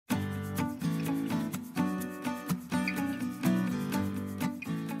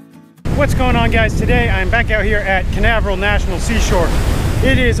What's going on, guys? Today I'm back out here at Canaveral National Seashore.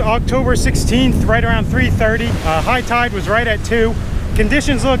 It is October 16th, right around 3:30. High tide was right at 2.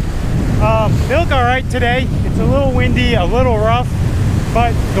 Conditions look they look all right today. It's a little windy, a little rough,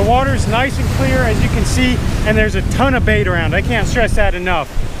 but the water's nice and clear, as you can see, and there's a ton of bait around. I can't stress that enough.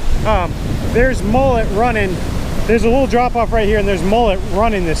 There's mullet running. There's a little drop off right here, and there's mullet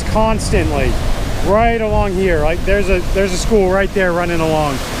running this constantly right along here. Like there's a school right there running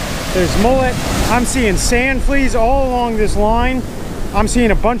along. There's mullet. I'm seeing sand fleas all along this line. I'm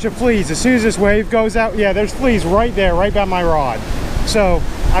seeing a bunch of fleas. As soon as this wave goes out, yeah, there's fleas right there, right by my rod. So,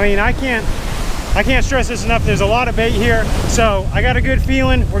 I mean, I can't stress this enough. There's a lot of bait here. So I got a good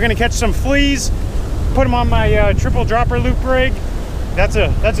feeling we're gonna catch some fleas, put them on my triple dropper loop rig. That's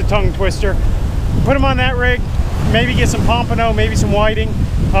a tongue twister. Put them on that rig, maybe get some pompano, maybe some whiting.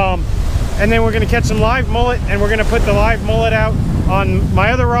 And then we're gonna catch some live mullet, and we're gonna put the live mullet out on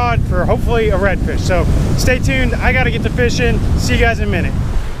my other rod for hopefully a redfish. So stay tuned. I gotta get to fishing. See you guys in a minute.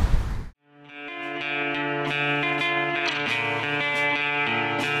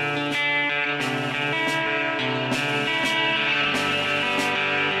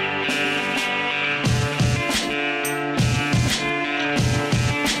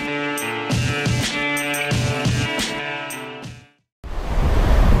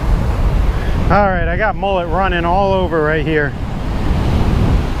 All right, I got mullet running all over right here.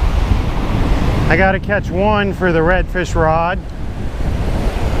 I got to catch one for the redfish rod.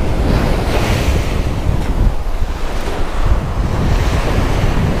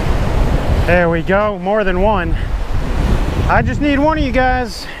 There we go, more than one. I just need one of you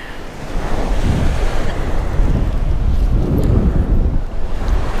guys.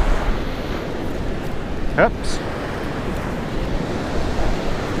 Oops.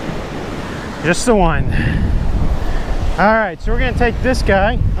 Just the one. All right, so we're gonna take this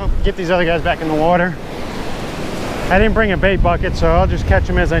guy. I'll get these other guys back in the water. I didn't bring a bait bucket, so I'll just catch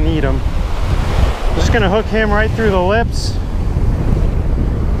them as I need them. Just gonna hook him right through the lips.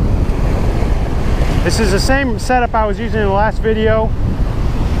 This is the same setup I was using in the last video.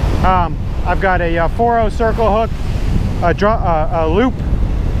 I've got a 4/0 circle hook, a loop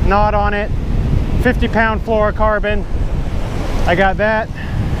knot on it, 50-pound fluorocarbon. I got that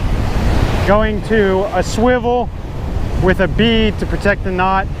going to a swivel with a bead to protect the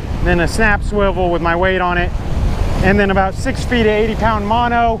knot, then a snap swivel with my weight on it, and then about 6 feet of 80-pound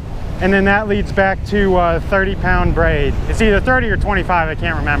mono, and then that leads back to a 30-pound braid. It's either 30 or 25, I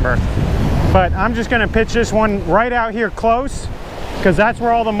can't remember. But I'm just gonna pitch this one right out here close, because that's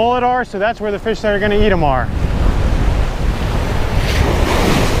where all the mullet are, so that's where the fish that are gonna eat them are.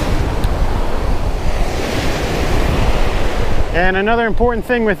 And another important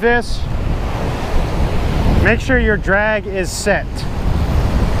thing with this, make sure your drag is set,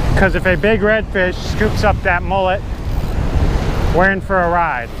 because if a big redfish scoops up that mullet, we're in for a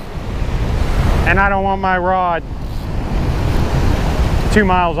ride. And I don't want my rod 2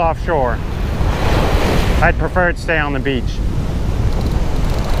 miles offshore. I'd prefer it stay on the beach.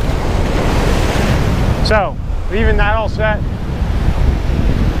 So, leaving that all set.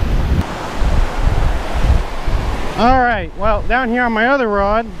 All right, well, down here on my other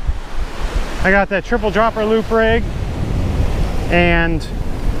rod, I got that triple dropper loop rig, and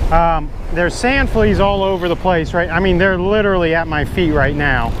there's sand fleas all over the place, right? I mean, they're literally at my feet right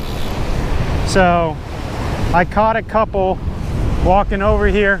now. So I caught a couple walking over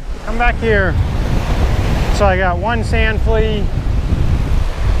here. Come back here. So I got one sand flea,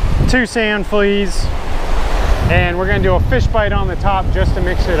 2 sand fleas, and we're gonna do a fish bite on the top just to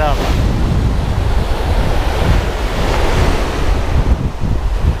mix it up.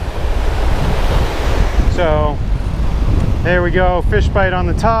 So there we go, fish bite on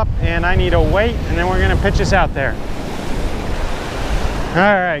the top, and I need a weight, and then we're gonna pitch this out there. All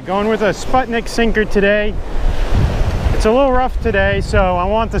right, going with a Sputnik sinker today. It's a little rough today, so I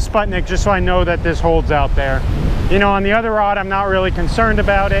want the Sputnik just so I know that this holds out there. You know, on the other rod, I'm not really concerned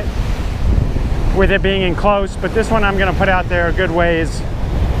about it, with it being in close, but this one I'm gonna put out there a good ways.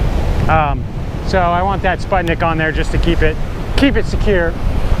 So I want that Sputnik on there just to keep it secure.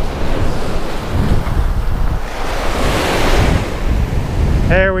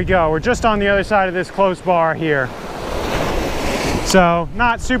 There we go. We're just on the other side of this close bar here. So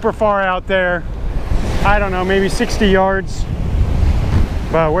not super far out there. I don't know, maybe 60 yards.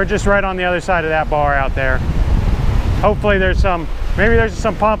 But we're just right on the other side of that bar out there. Hopefully maybe there's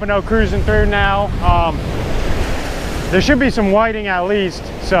some pompano cruising through now. There should be some whiting at least.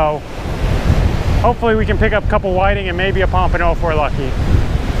 So hopefully we can pick up a couple whiting and maybe a pompano if we're lucky.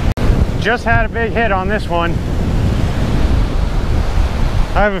 Just had a big hit on this one.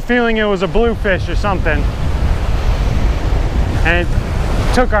 I have a feeling it was a bluefish or something. And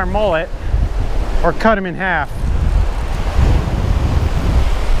it took our mullet, or cut him in half.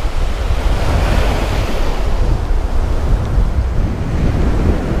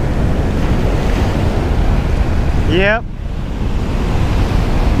 Yep.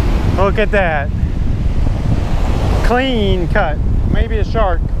 Look at that. Clean cut. Maybe a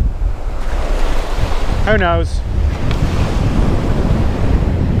shark. Who knows?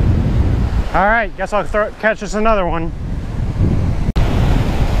 All right, guess I'll catch us another one.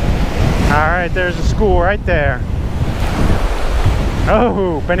 All right, there's a school right there.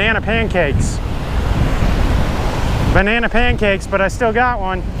 Oh, banana pancakes. Banana pancakes, but I still got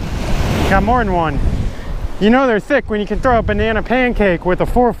one. Got more than one. You know they're thick when you can throw a banana pancake with a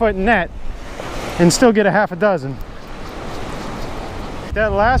 4-foot net and still get a half a dozen.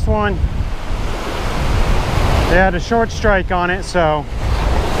 That last one, they had a short strike on it, so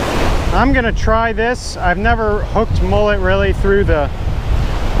I'm gonna try this. I've never hooked mullet really through the,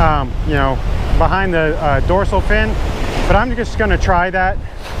 you know, behind the dorsal fin, but I'm just gonna try that.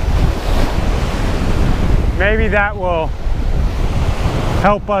 Maybe that will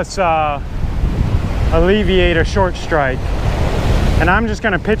help us alleviate a short strike. And I'm just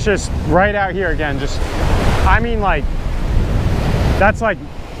gonna pitch this right out here again. Just, I mean, like, that's like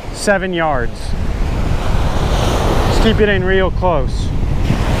 7 yards. Just keep it in real close.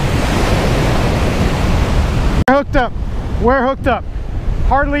 We're hooked up. We're hooked up.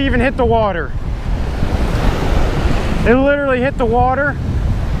 Hardly even hit the water. It literally hit the water.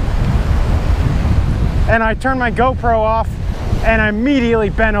 And I turned my GoPro off and I immediately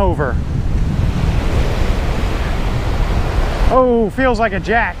bent over. Oh, feels like a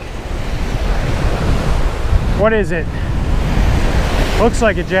jack. What is it? Looks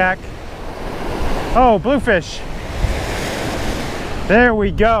like a jack. Oh, bluefish. There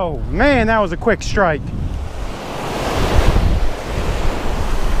we go. Man, that was a quick strike.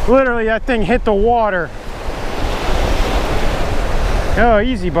 Literally, that thing hit the water. Oh,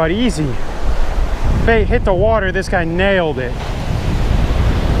 easy, buddy, easy. If it hit the water, this guy nailed it.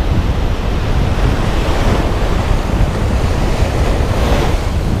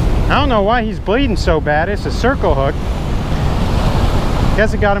 I don't know why he's bleeding so bad. It's a circle hook.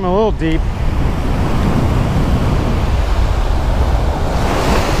 Guess it got him a little deep.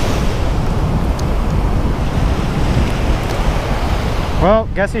 Well,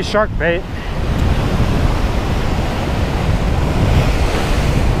 guess he's shark bait.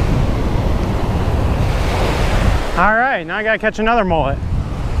 All right, now I gotta catch another mullet.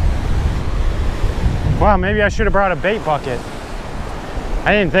 Wow, maybe I should have brought a bait bucket.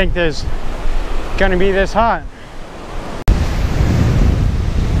 I didn't think this was gonna be this hot.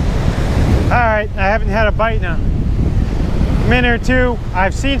 All right, I haven't had a bite now. A minute or two.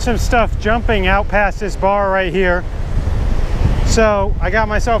 I've seen some stuff jumping out past this bar right here. So I got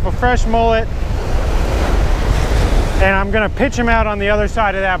myself a fresh mullet and I'm gonna pitch him out on the other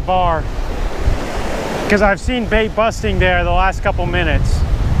side of that bar because I've seen bait busting there the last couple minutes.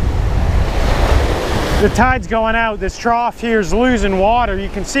 The tide's going out. This trough here is losing water. You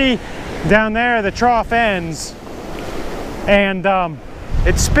can see down there the trough ends and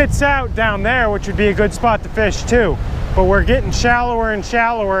it spits out down there, which would be a good spot to fish too. But we're getting shallower and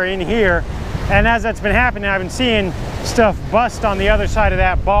shallower in here. And as that's been happening, I've been seeing stuff bust on the other side of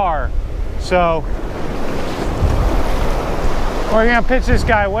that bar. So we're gonna pitch this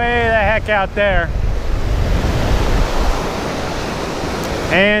guy way the heck out there.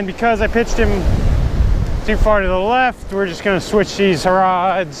 And because I pitched him too far to the left, we're just gonna switch these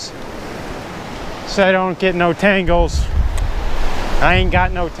rods so I don't get no tangles. I ain't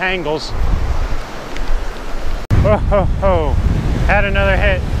got no tangles. Whoa, ho, ho. Had another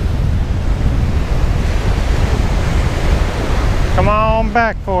hit. Come on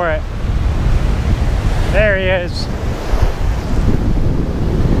back for it. There he is.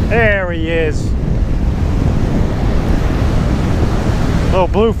 There he is. Little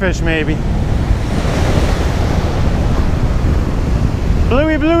bluefish maybe.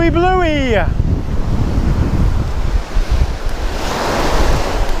 Bluey, bluey, bluey.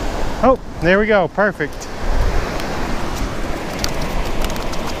 Oh, there we go. Perfect.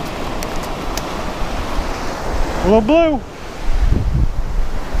 A little blue.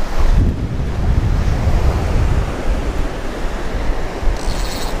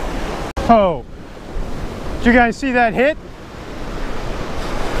 Oh, did you guys see that hit?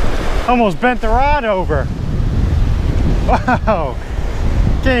 Almost bent the rod over. Wow,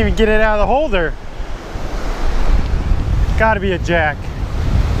 can't even get it out of the holder. Gotta be a jack.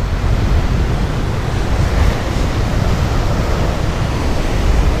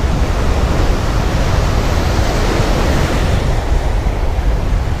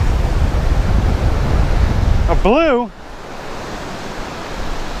 Blue.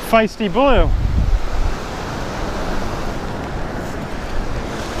 Feisty blue.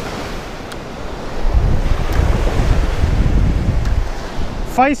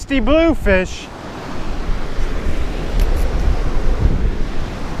 Feisty bluefish.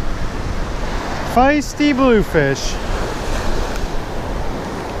 Feisty bluefish.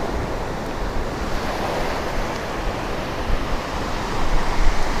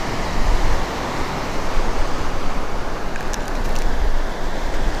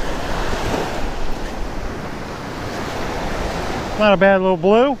 Not a bad little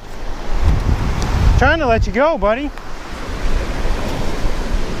blue. Trying to let you go, buddy.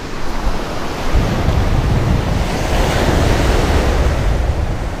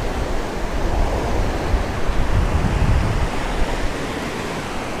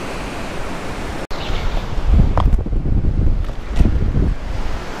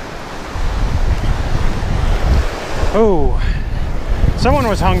 Oh, someone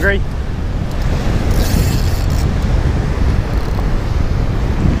was hungry.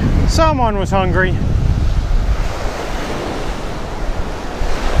 Someone was hungry.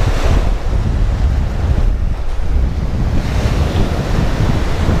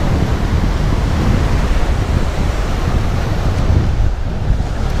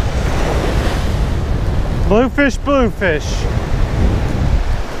 Bluefish, bluefish.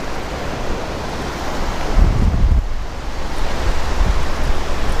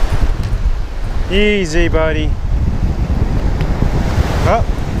 Easy, buddy. Oh,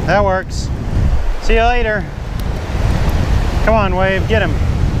 that works. See you later. Come on, Wave, get him.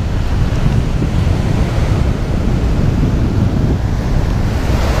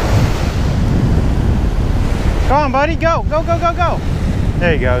 Come on, buddy, go, go, go, go, go.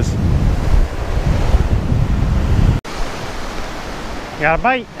 There he goes. Got a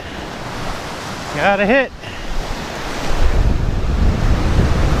bite. Got a hit.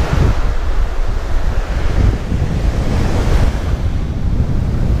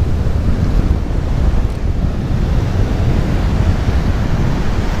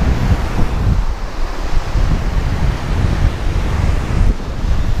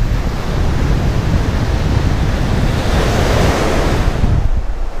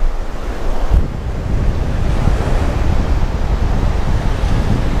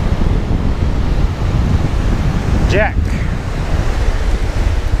 Jack.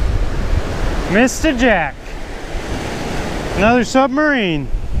 Mr. Jack. Another submarine.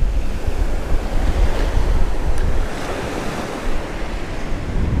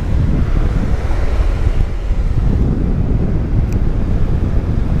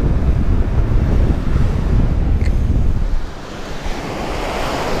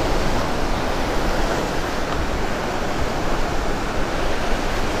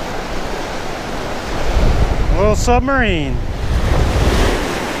 Little submarine.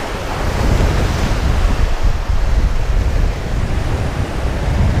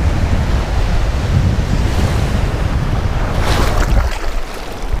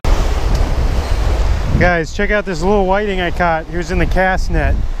 Guys, check out this little whiting I caught. He was in the cast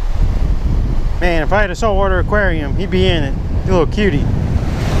net. Man, if I had a saltwater aquarium, he'd be in it. He's a little cutie.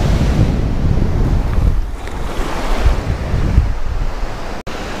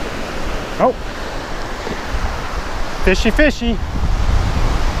 Oh. Fishy, fishy.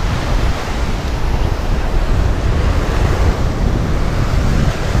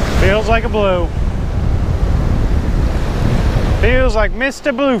 Feels like a blue. Feels like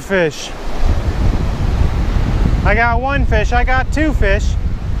Mr. Bluefish. I got one fish, I got two fish.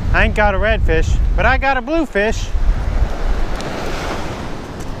 I ain't got a red fish, but I got a blue fish.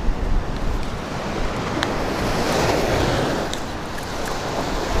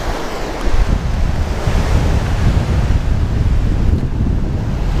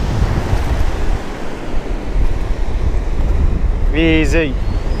 Easy.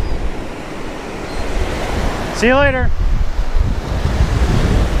 See you later.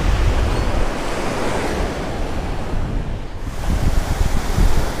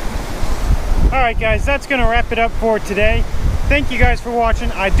 Alright guys, that's going to wrap it up for today. Thank you guys for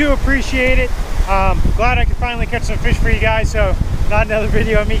watching. I do appreciate it. Glad I could finally catch some fish for you guys, so not another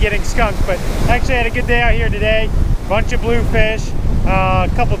video of me getting skunked, but actually had a good day out here today. Bunch of bluefish, a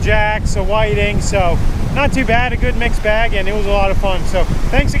couple jacks, a whiting, so not too bad, a good mixed bag, and it was a lot of fun. So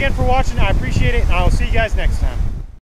thanks again for watching. I appreciate it, and I will see you guys next time.